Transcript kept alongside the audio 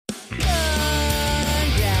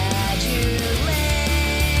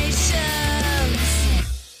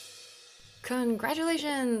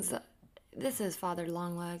Congratulations! This is Father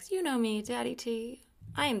Longlegs. You know me, Daddy T.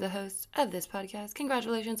 I am the host of this podcast,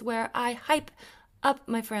 Congratulations, where I hype up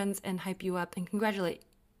my friends and hype you up and congratulate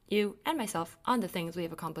you and myself on the things we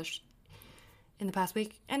have accomplished in the past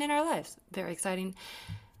week and in our lives. Very exciting.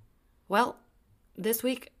 Well, this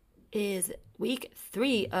week is week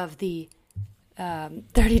 3 of the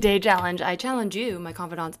 30-day challenge. I challenge you, my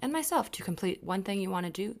confidants, and myself to complete one thing you want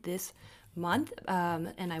to do this month,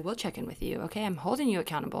 and I will check in with you, okay? I'm holding you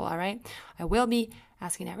accountable, all right? I will be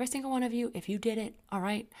asking every single one of you if you did it, all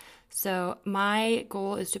right? So my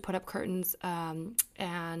goal is to put up curtains, and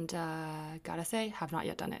gotta say, have not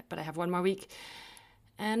yet done it, but I have one more week,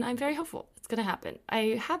 and I'm very hopeful it's gonna happen.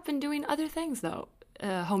 I have been doing other things, though,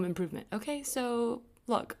 home improvement, okay? So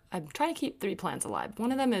look, I'm trying to keep 3 plants alive.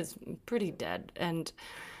 One of them is pretty dead, and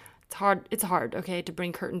it's hard, okay, to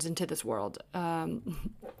bring curtains into this world.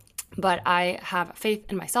 But I have faith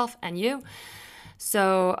in myself and you.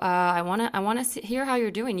 So I wanna hear how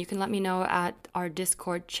you're doing. You can let me know at our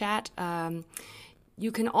Discord chat.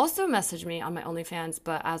 You can also message me on my OnlyFans,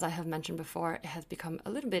 but as I have mentioned before, it has become a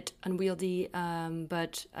little bit unwieldy.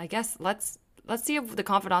 But I guess let's see if the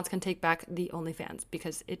confidants can take back the OnlyFans,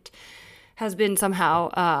 because it has been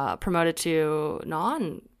somehow promoted to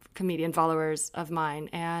non-comedian followers of mine,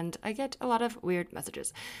 and I get a lot of weird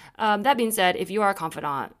messages. That being said, if you are a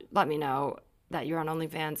confidant, let me know that you're on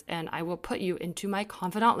OnlyFans, and I will put you into my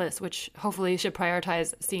confidant list, which hopefully should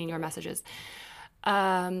prioritize seeing your messages.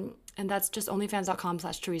 And that's just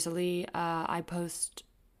onlyfans.com/Teresa Lee. I post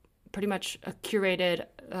pretty much a curated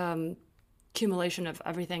accumulation of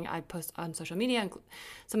everything I post on social media,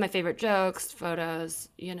 some of my favorite jokes, photos,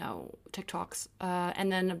 TikToks,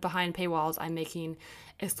 and then behind paywalls, I'm making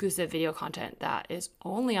exclusive video content that is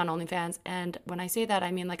only on OnlyFans. And when I say that,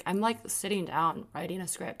 I mean I'm sitting down, writing a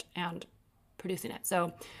script and producing it.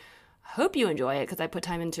 So I hope you enjoy it, because I put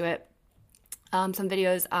time into it. Some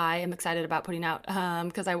videos I am excited about putting out,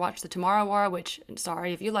 because I watched The Tomorrow War, which,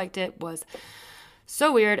 sorry if you liked it, was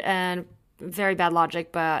so weird and very bad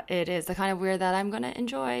logic, but it is the kind of weird that I'm going to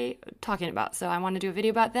enjoy talking about. So I want to do a video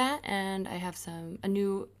about that, and I have a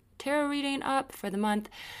new tarot reading up for the month.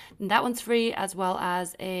 And that one's free, as well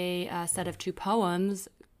as a set of 2 poems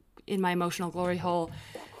in my Emotional Glory Hole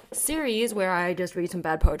series, where I just read some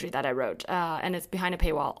bad poetry that I wrote. And it's behind a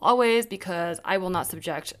paywall, always, because I will not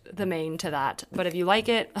subject the main to that. But if you like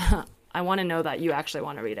it, I want to know that you actually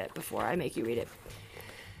want to read it before I make you read it.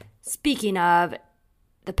 Speaking of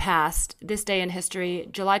the past, this day in history,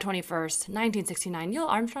 July 21st, 1969, Neil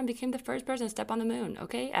Armstrong became the first person to step on the moon,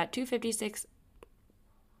 okay, at 2:56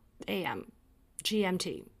 a.m.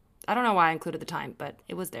 GMT. I don't know why I included the time, but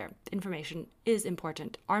it was there. Information is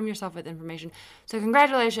important. Arm yourself with information. So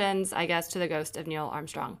congratulations, I guess, to the ghost of Neil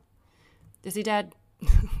Armstrong. Is he dead?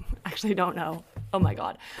 Actually, don't know. Oh my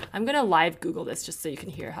God. I'm going to live Google this just so you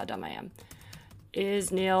can hear how dumb I am.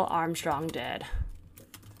 Is Neil Armstrong dead?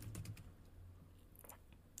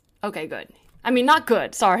 Okay, good. I mean, not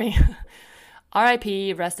good. Sorry.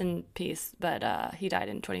 R.I.P. Rest in peace. But he died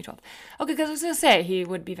in 2012. Okay, because I was going to say he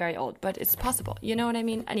would be very old, but it's possible. You know what I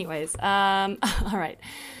mean? Anyways, all right.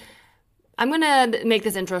 I'm going to make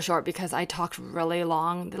this intro short because I talked really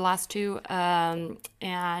long the last 2,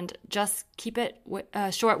 and just keep it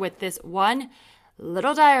short with this one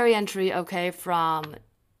little diary entry, okay, from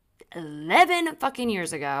 11 fucking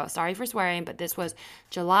years ago. Sorry for swearing, but this was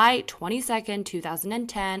July 22nd,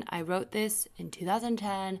 2010. I wrote this in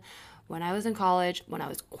 2010 when I was in college, when I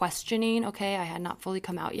was questioning, okay, I had not fully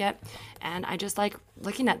come out yet, and I just like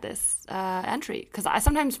looking at this entry, because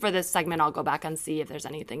sometimes for this segment, I'll go back and see if there's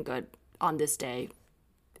anything good on this day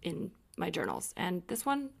in my journals, and this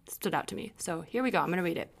one stood out to me. So here we go. I'm going to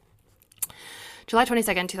read it. July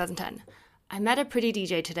 22nd, 2010. I met a pretty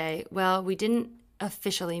DJ today. Well, we didn't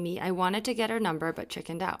officially meet. I wanted to get her number, but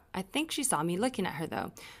chickened out. I think she saw me looking at her,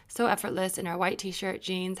 though. So effortless in her white t-shirt,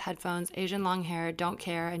 jeans, headphones, Asian long hair, don't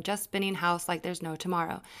care, and just spinning house like there's no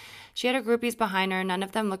tomorrow. She had her groupies behind her. None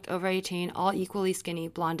of them looked over 18, all equally skinny,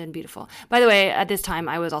 blonde, and beautiful. By the way, at this time,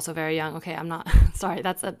 I was also very young. Okay, I'm not, sorry,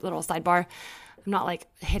 that's a little sidebar. I'm not like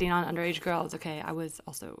hitting on underage girls. Okay, I was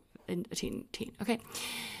also a teen. Okay.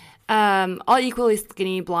 All equally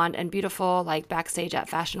skinny, blonde, and beautiful, like backstage at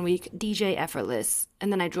Fashion Week, DJ effortless.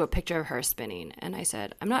 And then I drew a picture of her spinning, and I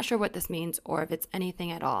said, I'm not sure what this means or if it's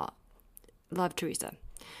anything at all. Love, Teresa.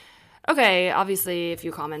 Okay, obviously, a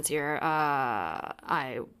few comments here.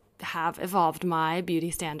 I have evolved my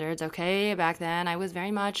beauty standards, okay? Back then, I was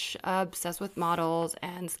very much obsessed with models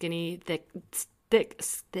and skinny, thick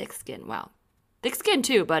skin. Wow. Thick skin,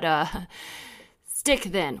 too, but stick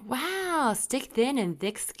thin. Wow, stick thin and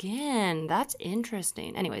thick skin. That's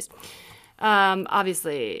interesting. Anyways, Not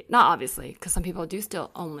obviously, because some people do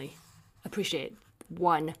still only appreciate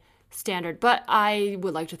one standard, but I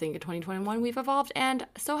would like to think in 2021 we've evolved, and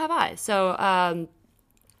so have I. So,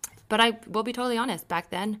 but I will be totally honest, back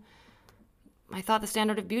then, I thought the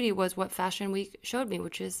standard of beauty was what Fashion Week showed me,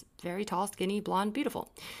 which is very tall, skinny, blonde, beautiful.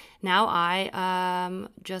 Now I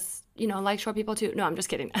just, like short people too. No, I'm just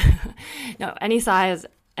kidding. No, any size,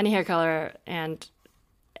 any hair color, and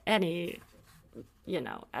any,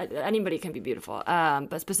 anybody can be beautiful.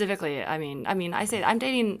 But specifically, I say I'm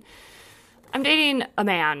dating a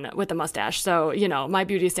man with a mustache. So, my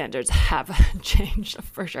beauty standards have changed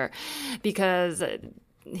for sure, because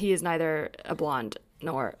he is neither a blonde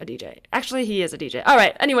nor a DJ. Actually, he is a DJ. All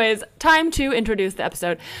right. Anyways, time to introduce the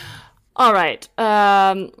episode. All right.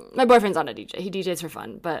 My boyfriend's not a DJ. He DJs for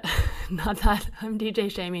fun, but not that I'm DJ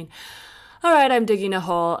shaming. All right. I'm digging a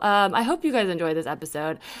hole. I hope you guys enjoy this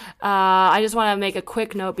episode. I just want to make a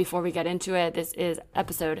quick note before we get into it. This is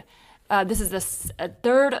the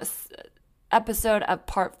third episode of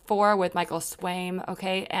part 4 with Michael Swaim.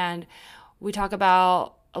 Okay. And we talk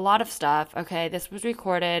about a lot of stuff. Okay. This was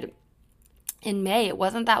recorded in May. It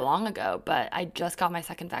wasn't that long ago, but I just got my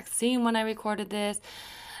second vaccine when I recorded this.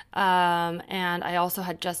 And I also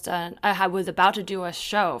had I was about to do a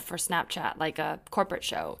show for Snapchat, like a corporate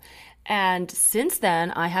show. And since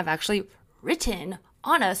then, I have actually written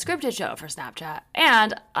on a scripted show for Snapchat,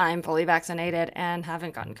 and I'm fully vaccinated and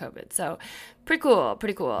haven't gotten COVID. So pretty cool.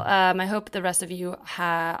 I hope the rest of you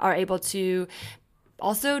are able to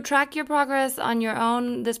also track your progress on your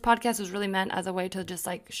own. This podcast was really meant as a way to just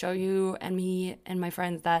show you and me and my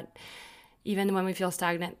friends that even when we feel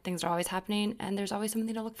stagnant, things are always happening and there's always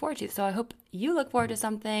something to look forward to. So I hope you look forward to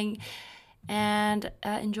something and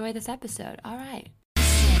enjoy this episode. All right.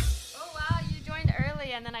 Oh, wow. You joined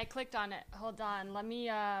early and then I clicked on it. Hold on. Let me,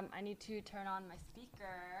 I need to turn on my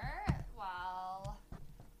speaker while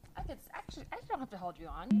I don't have to hold you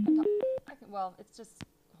on. It's just,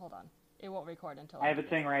 hold on. It won't record until I have a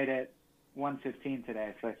thing right at 1:15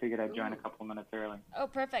 today, so I figured I'd join a couple minutes early. Oh,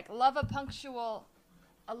 perfect. Love a punctual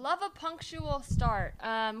start.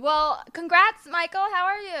 Well, congrats, Michael. How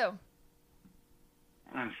are you?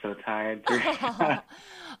 I'm so tired.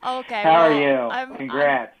 Okay. How are you?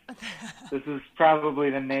 Congrats. This is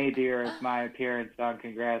probably the nadir of my appearance on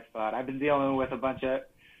Congrats Pod. I've been dealing with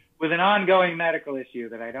with an ongoing medical issue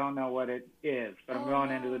that I don't know what it is, but I'm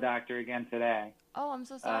going into the doctor again today. Oh, I'm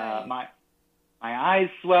so sorry. My eyes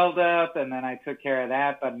swelled up, and then I took care of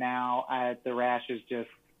that, but now the rash is just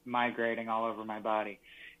migrating all over my body.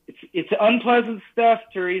 It's unpleasant stuff,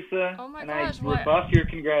 Teresa. Oh my and gosh! I rebuff your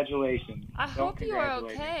congratulations. I hope you are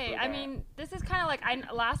okay. I mean, this is kind of like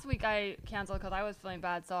last week I canceled because I was feeling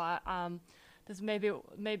bad, so this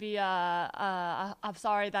maybe I'm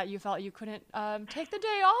sorry that you felt you couldn't take the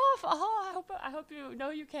day off. I hope you know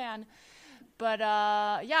you can. But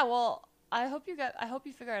yeah, well, I hope you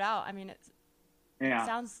figure it out. I mean, it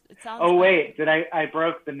sounds. Oh wait, did I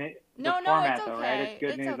broke the No, format it's okay. Though, right? It's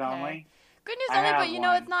good news okay. only. Good news only, but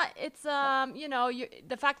it's not. It's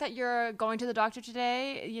the fact that you're going to the doctor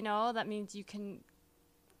today. That means you're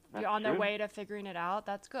on the way to figuring it out.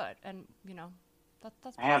 That's good, and that's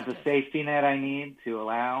positive. I have the safety net I need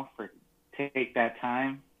to take that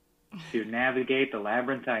time to navigate the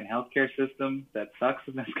labyrinthine healthcare system that sucks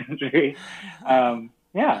in this country.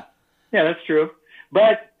 Yeah, that's true.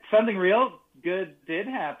 But something real good did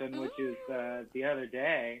happen, which is the other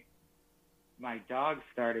day, my dog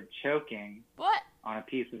started choking on a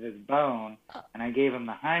piece of his bone, and I gave him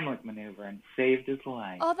the Heimlich maneuver and saved his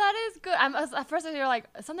life. Oh, that is good. At first, you're like,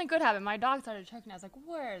 something good happened. My dog started choking. I was like,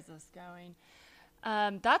 where is this going?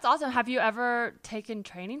 That's awesome. Have you ever taken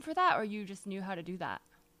training for that, or you just knew how to do that?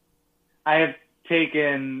 I have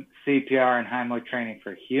taken CPR and Heimlich training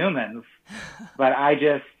for humans, but I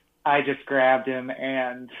just grabbed him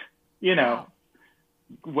and,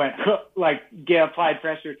 went applied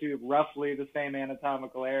pressure to roughly the same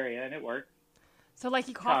anatomical area, and it worked. So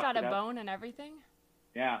he coughed out a bone and everything?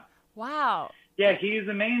 Yeah. Wow. Yeah, he's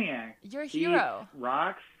a maniac. You're a hero. He eats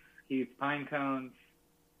rocks, he eats pine cones.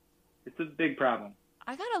 It's a big problem.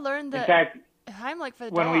 I gotta learn the. In fact, Heimlich for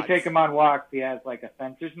the when dogs. we take him on walks, he has a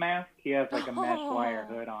fencer's mask. He has a mesh wire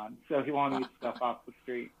hood on, so he won't eat stuff off the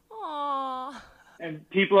street. Aww. And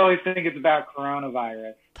people always think it's about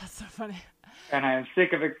coronavirus. That's so funny. And I'm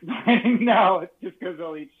sick of explaining, no, it's just because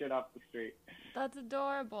they'll eat shit off the street. That's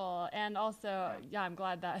adorable. And also, yeah, I'm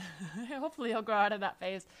glad that hopefully he'll grow out of that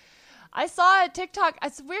phase. I saw a TikTok.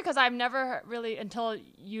 It's weird because I've never really, until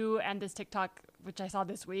you and this TikTok, which I saw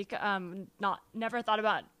this week, never thought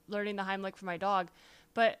about learning the Heimlich for my dog.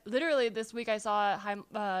 But literally this week I saw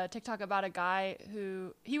a TikTok about a guy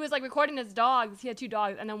who, he was like recording his dogs. He had 2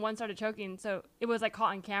 dogs and then one started choking. So it was like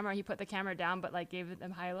caught on camera. He put the camera down, but like gave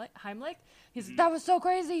them Heimlich. He's like, that was so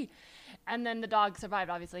crazy. And then the dog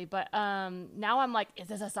survived, obviously. But now I'm like, is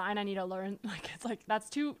this a sign I need to learn? Like, it's like, that's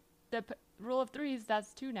 2, the rule of 3s,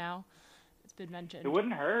 that's 2 now. It's been mentioned. It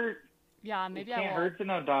wouldn't hurt. Yeah, maybe I will. It can't hurt to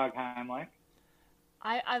know dog Heimlich.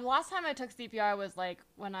 I last time I took CPR was like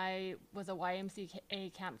when I was a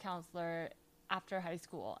YMCA camp counselor after high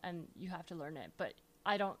school, and you have to learn it, but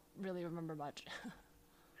I don't really remember much.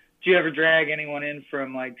 Do you ever drag anyone in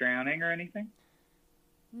from like drowning or anything?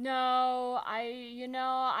 No,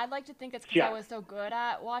 I'd like to think it's because I was so good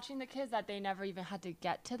at watching the kids that they never even had to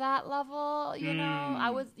get to that level, I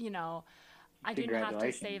was, I didn't have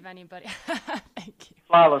to save anybody. Thank you.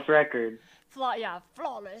 Flawless record.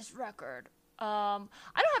 Flawless record. I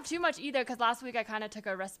don't have too much either because last week I kind of took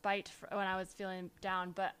a respite when I was feeling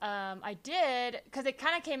down, but I did because it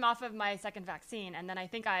kind of came off of my second vaccine, and then I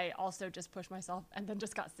think I also just pushed myself and then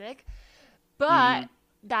just got sick. But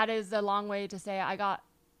that is a long way to say I got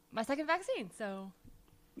my second vaccine, so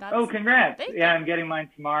that's... Oh, congrats. Thank Yeah, you. I'm getting mine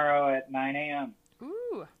tomorrow at 9 a.m.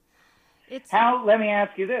 Ooh. Let me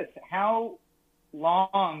ask you this. How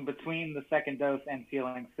long between the second dose and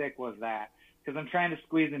feeling sick was that? Because I'm trying to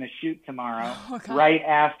squeeze in a shoot tomorrow, right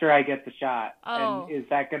after I get the shot. Oh. And is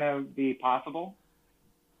that going to be possible?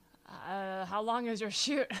 How long is your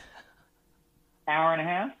shoot? Hour and a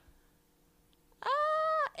half?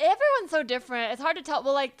 Everyone's so different. It's hard to tell.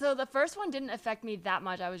 Well, so the first one didn't affect me that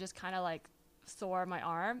much. I was just kind of like sore my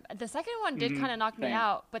arm. The second one did kind of knock me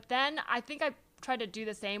out. But then I think I tried to do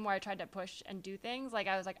the same where I tried to push and do things. Like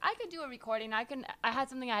I was like, I could do a recording. I had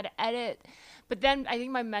something I had to edit. But then I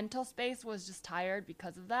think my mental space was just tired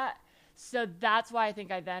because of that. So that's why I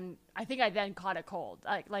think I then caught a cold.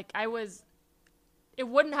 It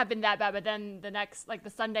wouldn't have been that bad. But then the next, like the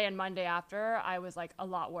Sunday and Monday after, I was like a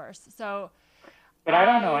lot worse. So. But I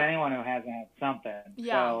don't know anyone who hasn't had something.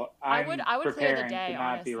 Yeah, so I would clear the day, to not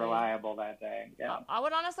honestly. be reliable that day. Yeah. I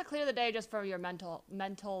would honestly clear the day just for your mental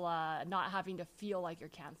not having to feel like you're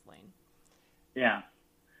canceling. Yeah.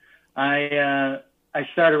 I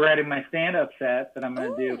started writing my stand-up set that I'm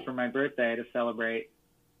going to do for my birthday to celebrate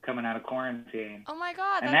coming out of quarantine. Oh my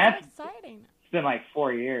God, that's so exciting. It's been like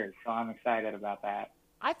 4 years, so I'm excited about that.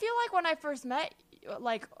 I feel like when I first met,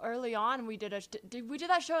 like early on, we did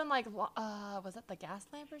that show in like was that the Gas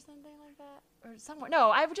Lamp or something like that, or somewhere?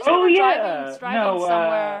 No, I just driving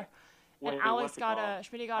somewhere, and Alex got a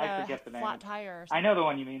flat tire. Or something. I know the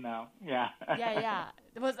one you mean though. Yeah. yeah.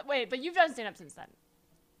 But you've done stand up since then.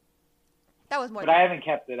 That was more. But I haven't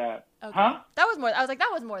kept it up. Okay. Huh? That was more. I was like,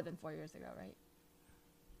 that was more than 4 years ago,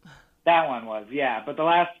 right? That one was, yeah. But the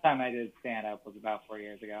last time I did stand up was about 4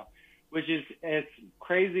 years ago. It's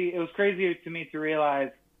crazy. It was crazy to me to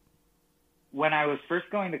realize when I was first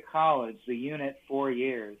going to college, the unit 4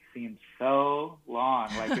 years seemed so long,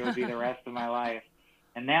 like it would be the rest of my life.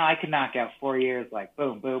 And now I can knock out 4 years like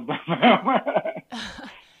boom, boom, boom, boom.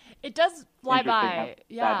 It does fly by.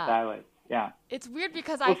 Yeah. Yeah. It's weird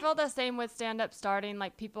because I feel the same with stand-up starting.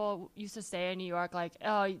 Like people used to say in New York, like,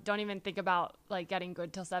 oh, you don't even think about like getting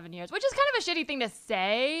good till 7 years, which is kind of a shitty thing to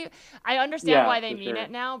say. I understand why they mean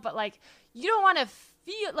it now, but like you don't want to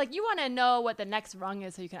feel like you want to know what the next rung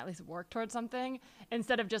is so you can at least work towards something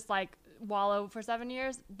instead of just like wallow for 7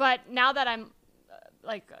 years. But now that I'm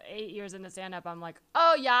like 8 years into stand-up, I'm like,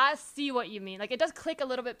 oh yeah, I see what you mean. Like it does click a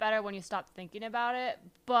little bit better when you stop thinking about it,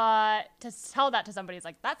 but to tell that to somebody is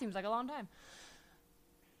like, that seems like a long time.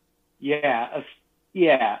 Yeah,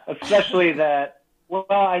 especially that. Well,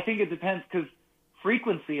 I think it depends because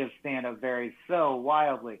frequency of stand-up varies so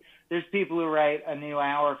wildly. There's people who write a new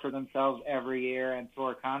hour for themselves every year and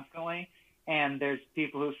tour constantly, and there's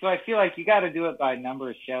people who. So I feel like you got to do it by number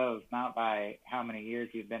of shows, not by how many years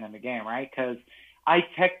you've been in the game, right? Because I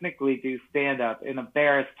technically do stand-up in the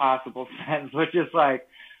barest possible sense, which is like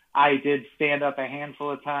I did stand-up a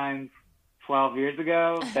handful of times 12 years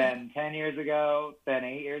ago, then 10 years ago, then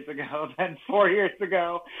 8 years ago, then 4 years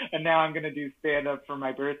ago, and now I'm going to do stand-up for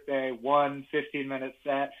my birthday, 1 15-minute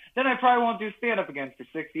set. Then I probably won't do stand-up again for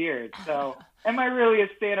 6 years. So am I really a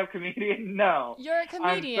stand-up comedian? No. You're a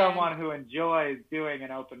comedian. I'm someone who enjoys doing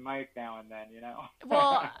an open mic now and then, you know.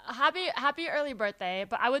 Well, happy early birthday.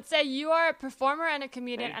 But I would say you are a performer and a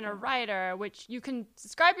comedian and a writer, which you can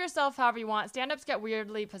describe yourself however you want. Stand-ups get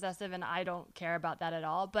weirdly possessive, and I don't care about that at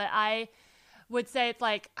all. But I would say it's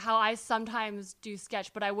like how I sometimes do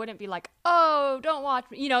sketch, but I wouldn't be like, oh, don't watch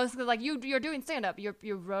me. You know, it's like you're doing stand-up.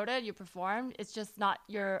 You wrote it, you performed. It's just not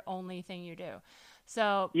your only thing you do.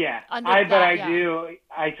 So yeah, under I that, do.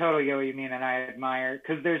 I totally get what you mean, and I admire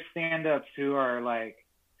because there's stand-ups who are like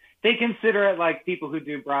they consider it like people who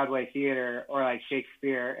do Broadway theater or like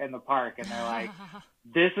Shakespeare in the park, and they're like,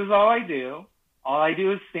 this is all I do. All I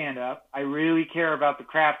do is stand up. I really care about the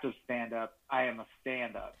craft of stand up. I am a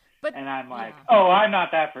stand up. But, and I'm like, yeah. oh, I'm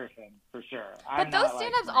not that person for sure. I'm But those not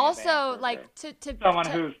stand-ups like also like to someone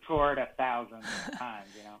who's toured 1,000 times,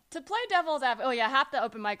 you know. To play devil's advocate, oh yeah, half the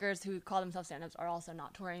open micers who call themselves stand-ups are also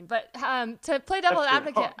not touring. But to play devil's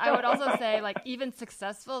advocate, I would also say like even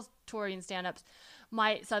successful touring stand-ups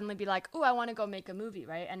might suddenly be like, oh, I want to go make a movie,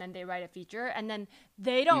 right? And then they write a feature, and then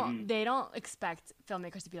they don't expect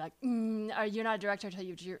filmmakers to be like, are you not a director until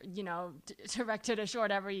you know directed a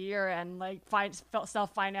short every year and like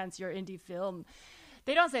self-finance your indie film.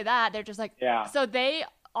 They don't say that. They're just like, yeah. So they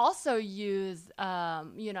also use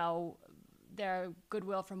you know, their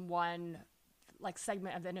goodwill from one like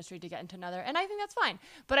segment of the industry to get into another, and I think that's fine.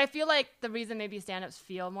 But I feel like the reason maybe stand-ups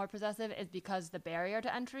feel more possessive is because the barrier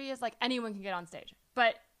to entry is like anyone can get on stage,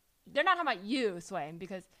 but they're not talking about you, Swaim,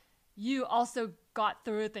 because you also got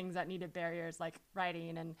through things that needed barriers like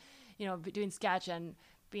writing and, you know, doing sketch and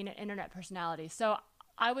being an internet personality. So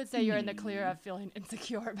I would say you're in the clear of feeling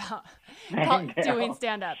insecure about doing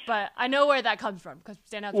stand-up, but I know where that comes from because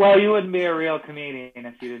stand-up. Well, you wouldn't be a real comedian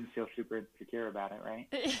if you didn't feel super insecure about it, right?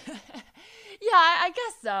 Yeah, I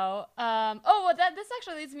guess so. Well, this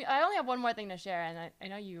actually leads me. I only have one more thing to share, and I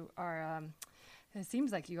know you are. It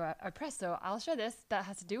seems like you are pressed, so I'll share this that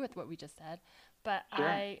has to do with what we just said. But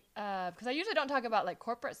sure. Because I usually don't talk about like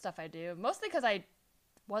corporate stuff I do, mostly because I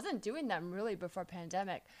wasn't doing them really before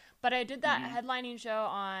pandemic. But I did that headlining show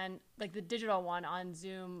on like the digital one on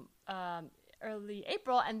Zoom early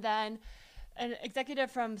April, and then an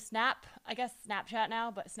executive from Snap, I guess Snapchat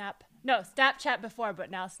now, but Snapchat before,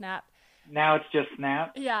 but now Snap. Now it's just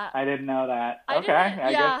Snap? Yeah. I didn't know that. I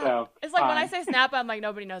guess so. It's like when I say Snap, I'm like,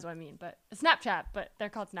 nobody knows what I mean, but Snapchat, but they're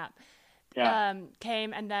called Snap. Yeah.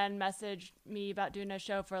 Came and then messaged me about doing a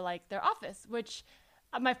show for like their office, which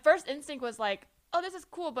my first instinct was like, oh, this is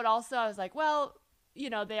cool. But also I was like, well, you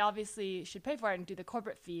know, they obviously should pay for it and do the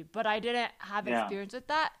corporate fee, but I didn't have experience with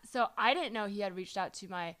that. So I didn't know he had reached out to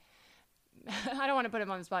my, I don't want to put him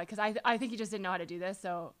on the spot because I think he just didn't know how to do this.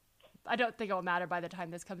 So I don't think it will matter by the time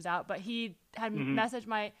this comes out, but he had messaged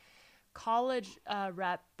my college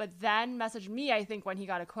rep, but then messaged me, I think, when he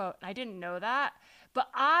got a quote. I didn't know that, but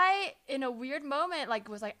I, in a weird moment, like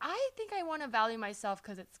was like, I think I want to value myself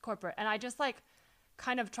because it's corporate. And I just like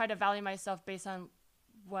kind of try to value myself based on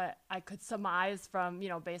what I could surmise from, you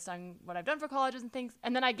know, based on what I've done for colleges and things.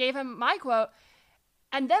 And then I gave him my quote,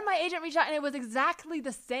 and then my agent reached out and it was exactly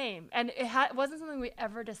the same. And it wasn't something we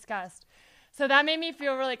ever discussed. So that made me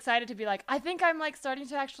feel really excited to be like, I think I'm like starting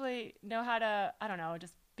to actually know how to, I don't know,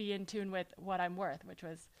 just be in tune with what I'm worth, which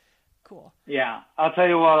was cool. Yeah. I'll tell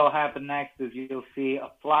you what will happen next is you'll see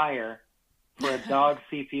a flyer for a dog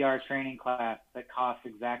CPR training class that costs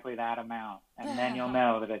exactly that amount. And then you'll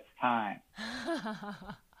know that it's time.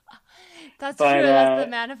 That's true. That's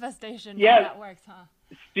the manifestation. Yeah. That works, huh?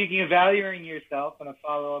 Speaking of valuing yourself, and a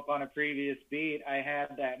follow-up on a previous beat, I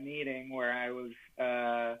had that meeting where I was,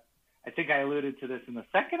 I think I alluded to this in the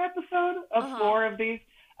second episode of 4 of these.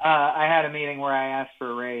 I had a meeting where I asked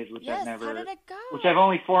for a raise, which how did it go? Which I've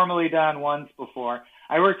only formally done once before.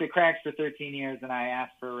 I worked at Cracks for 13 years, and I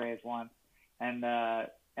asked for a raise once, and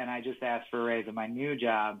I just asked for a raise at my new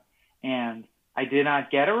job, and I did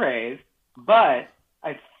not get a raise, but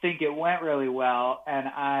I think it went really well, and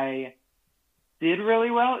I did really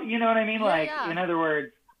well. You know what I mean? In other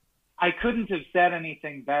words, I couldn't have said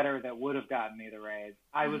anything better that would have gotten me the raise.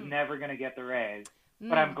 I was never going to get the raise,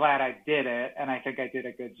 but I'm glad I did it, and I think I did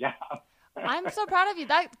a good job. I'm so proud of you.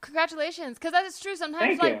 Congratulations, because that is true.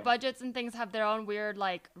 Sometimes budgets and things have their own weird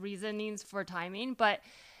like reasonings for timing, but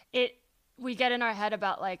we get in our head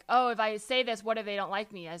about like, oh, if I say this, what if they don't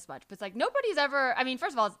like me as much? But it's like nobody's ever. I mean,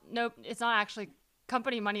 first of all, it's not actually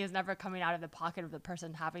company money is never coming out of the pocket of the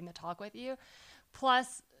person having the talk with you.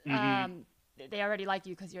 Plus, they already like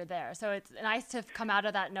you because you're there. So it's nice to come out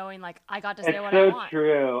of that knowing like I got to say what I want. It's so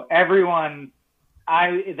true. Everyone,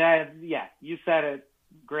 you said it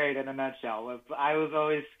great in a nutshell. I was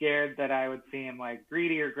always scared that I would seem like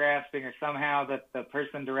greedy or grasping or somehow that the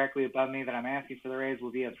person directly above me that I'm asking for the raise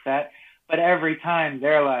will be upset. But every time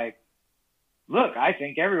they're like, look, I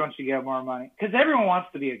think everyone should get more money because everyone wants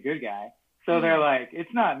to be a good guy. So they're like,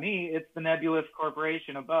 it's not me, it's the nebulous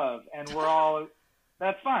corporation above. And we're all,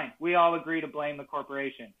 that's fine. We all agree to blame the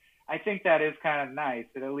corporation. I think that is kind of nice.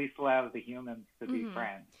 It at least allows the humans to be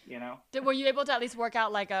friends, you know? Were you able to at least work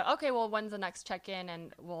out like okay, well, when's the next check-in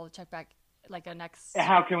and we'll check back like a next.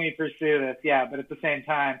 How can we pursue this? Yeah, but at the same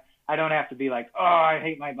time, I don't have to be like, oh, I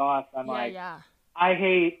hate my boss. I'm I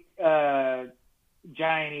hate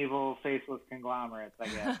giant evil faceless conglomerates, I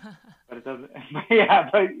guess. But it doesn't.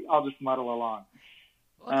 But I'll just muddle along.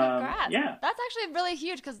 Well, congrats. Yeah. That's actually really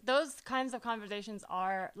huge because those kinds of conversations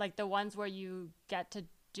are like the ones where you get to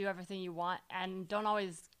do everything you want and don't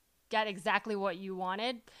always get exactly what you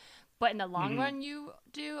wanted. But in the long run, you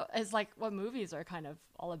do, is like what movies are kind of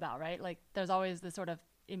all about, right? Like there's always this sort of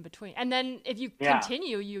in between. And then if you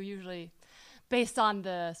continue, you usually, based on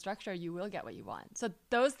the structure, you will get what you want. So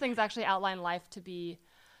those things actually outline life to be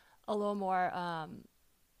a little more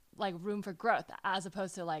like room for growth, as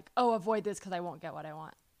opposed to like, oh, avoid this because I won't get what I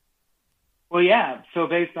want. Well, yeah. So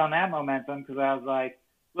based on that momentum, because I was like,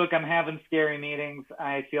 look, I'm having scary meetings.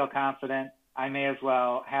 I feel confident. I may as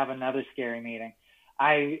well have another scary meeting.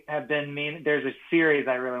 I have been there's a series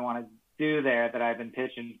I really want to do there that I've been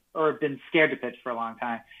pitching or been scared to pitch for a long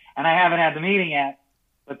time. And I haven't had the meeting yet,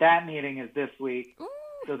 but that meeting is this week. Ooh.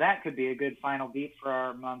 So that could be a good final beat for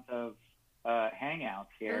our month of hangouts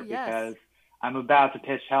here because I'm about to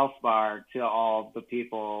pitch Health Bar to all the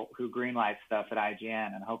people who greenlight stuff at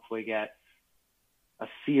IGN and hopefully get a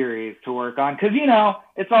series to work on. Because,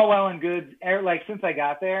 it's all well and good. Like, since I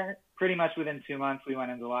got there, pretty much within 2 months, we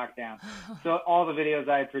went into lockdown. So all the videos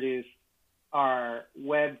I produce are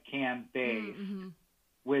webcam-based,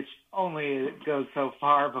 which only goes so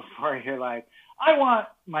far before you're like, I want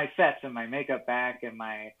my sets and my makeup back and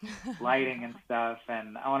my lighting and stuff,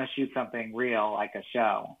 and I want to shoot something real like a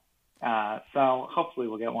show. So hopefully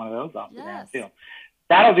we'll get one of those off the ground too.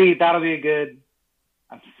 That'll be a good.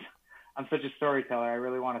 I'm such a storyteller. I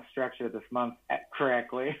really want to structure this month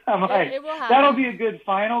correctly. I'm like, that'll be a good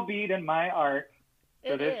final beat in my arc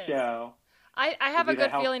for this show. I have a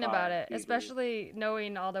good feeling about it, especially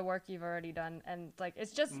knowing all the work you've already done, and like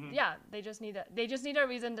it's just they just need a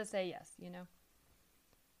reason to say yes,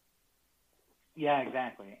 Yeah,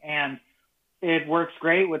 exactly, and it works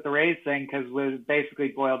great with the raise thing because what it basically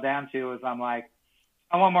boiled down to is I'm like,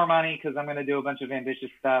 I want more money because I'm going to do a bunch of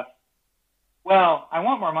ambitious stuff. Well, I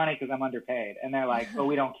want more money because I'm underpaid, and they're like, but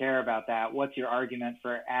we don't care about that. What's your argument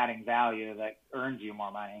for adding value that earns you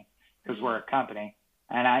more money? Because we're a company.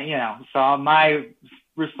 And so my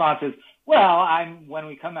response is, well, when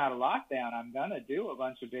we come out of lockdown, I'm going to do a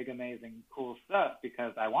bunch of big, amazing, cool stuff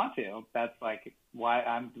because I want to. That's like why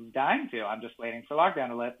I'm dying to. I'm just waiting for lockdown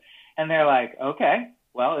to lift. And they're like, okay,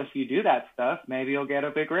 well, if you do that stuff, maybe you'll get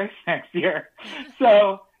a big raise next year.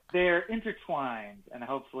 So they're intertwined, and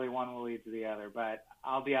hopefully one will lead to the other. But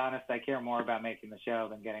I'll be honest, I care more about making the show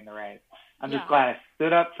than getting the raise. I'm just glad I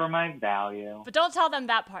stood up for my value. But don't tell them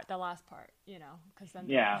that part, the last part, because then.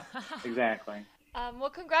 Yeah, exactly. Well,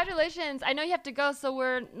 congratulations. I know you have to go, so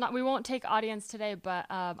we won't take audience today, but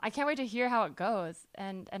I can't wait to hear how it goes.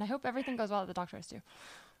 And I hope everything goes well at the doctors too.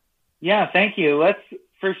 Yeah, thank you. Let's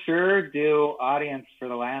for sure do audience for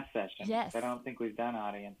the last session. Yes. I don't think we've done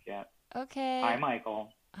audience yet. Okay. Hi,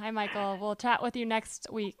 Michael. Hi, Michael. We'll chat with you next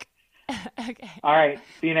week. Okay. All right.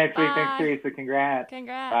 See you next week. Thanks, Teresa. Congrats.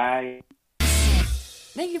 Bye.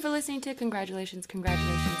 Thank you for listening to Congratulations.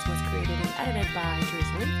 Congratulations was created and edited by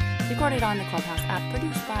Teresa Lee, recorded on the Clubhouse app,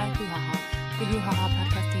 produced by Hoo Ha Ha. The Hoo Ha Ha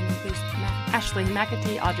podcast team includes Ashley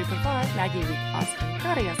McAtee, Audrey Pavard, Maggie Reed, Austin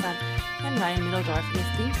Carriasan, and Ryan Middledorf. This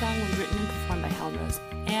theme song was written and performed by Helen Rose.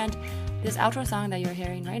 And this outro song that you're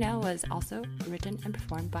hearing right now was also written and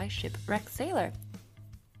performed by Shipwreck Sailor.